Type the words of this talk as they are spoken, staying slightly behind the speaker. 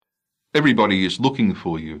Everybody is looking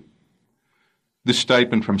for you. This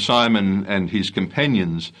statement from Simon and his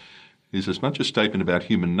companions is as much a statement about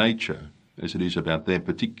human nature as it is about their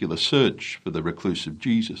particular search for the reclusive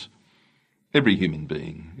Jesus. Every human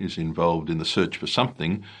being is involved in the search for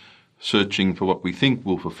something, searching for what we think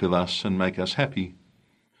will fulfill us and make us happy.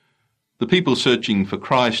 The people searching for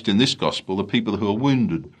Christ in this gospel are people who are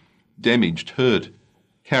wounded, damaged, hurt,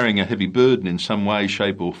 carrying a heavy burden in some way,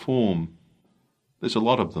 shape or form. There's a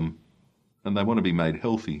lot of them, and they want to be made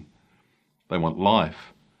healthy. They want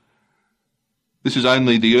life. This is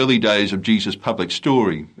only the early days of Jesus' public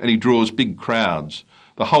story, and he draws big crowds.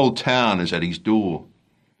 The whole town is at his door.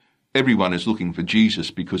 Everyone is looking for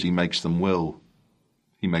Jesus because he makes them well.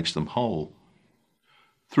 He makes them whole.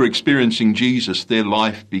 Through experiencing Jesus, their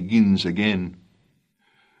life begins again.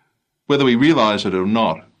 Whether we realise it or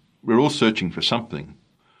not, we're all searching for something.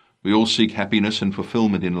 We all seek happiness and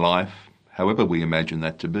fulfilment in life, however we imagine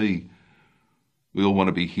that to be. We all want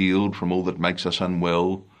to be healed from all that makes us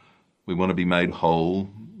unwell. We want to be made whole.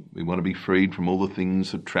 We want to be freed from all the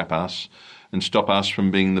things that trap us and stop us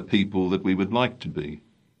from being the people that we would like to be.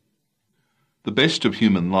 The best of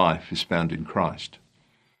human life is found in Christ.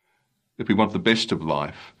 If we want the best of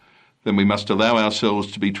life, then we must allow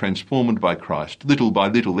ourselves to be transformed by Christ, little by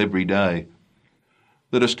little every day.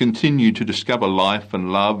 Let us continue to discover life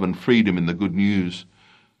and love and freedom in the good news,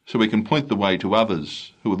 so we can point the way to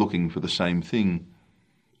others who are looking for the same thing,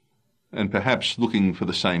 and perhaps looking for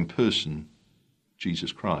the same person,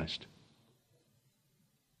 Jesus Christ.